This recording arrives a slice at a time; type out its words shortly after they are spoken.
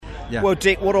Yeah. Well,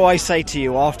 Dick, what do I say to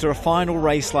you after a final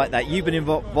race like that? You've been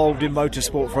involved in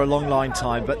motorsport for a long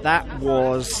time, but that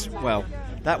was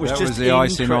just the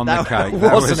icing on the cake,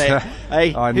 wasn't it? Hey,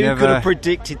 who could have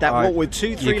predicted that? What, with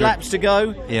 2-3 laps to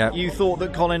go? Yeah. You thought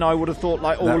that Colin, I would have thought,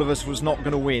 like all of us, was not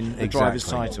going to win the driver's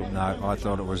title. No, I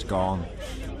thought it was gone.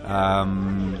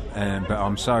 But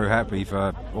I'm so happy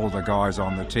for all the guys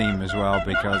on the team as well,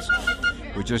 because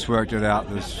we just worked it out.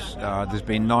 There's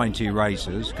been 90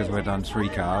 races because we've done 3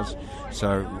 cars.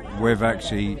 So we've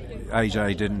actually,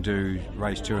 AJ didn't do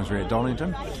race 2 and 3 at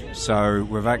Donington. So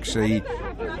we've actually,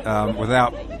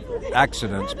 without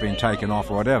accidents being taken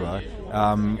off or whatever,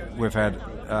 we've had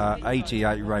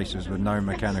 88 races with no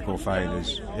mechanical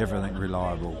failures, everything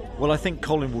reliable. Well, I think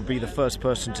Colin would be the first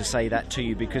person to say that to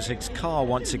you, because his car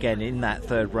once again in that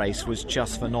third race was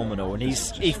just phenomenal, and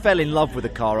he fell in love with the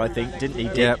car, I think, didn't he,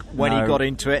 Dick, when he got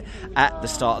into it at the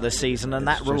start of the season, and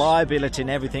that reliability and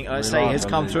everything, I say, has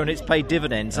come through and it's paid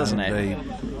dividends, hasn't it?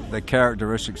 The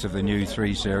characteristics of the new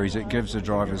 3 Series, it gives the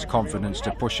drivers confidence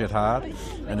to push it hard,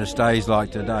 and it's days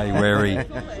like today where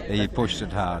he pushed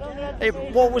it hard.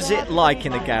 What was it like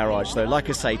in the garage, though? Like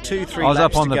I say, 2-3 I was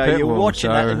laps up on to the go. pit You're wall,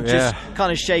 watching that and just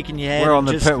kind of shaking your head. We're on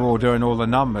the pit wall doing all the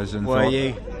numbers, and were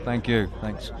you? Thank you,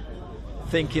 thanks.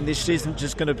 Thinking this isn't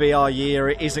just going to be our year,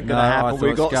 it isn't going to happen.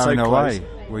 We got going so close.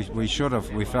 away. We should have.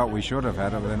 We felt we should have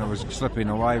had it, but then it was slipping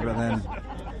away. But then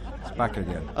it's back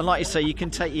again. And like you say, you can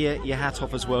take your hat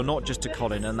off as well, not just to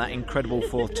Colin and that incredible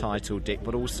 4th title, Dick,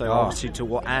 but also obviously to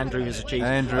what Andrew has achieved,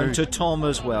 and to Tom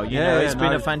as well. You know, it's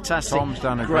been a fantastic, Tom's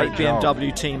done a great BMW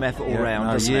job. Team effort all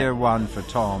round. Year 1 for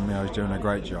Tom, he's doing a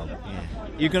great job. Yeah.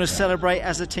 You're going to celebrate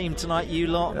as a team tonight, you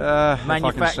lot?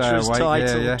 Manufacturer's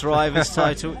title, driver's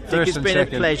title. Dick, it's been a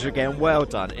pleasure again. Well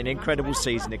done. An incredible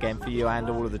season again for you and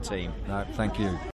all of the team. No, thank you.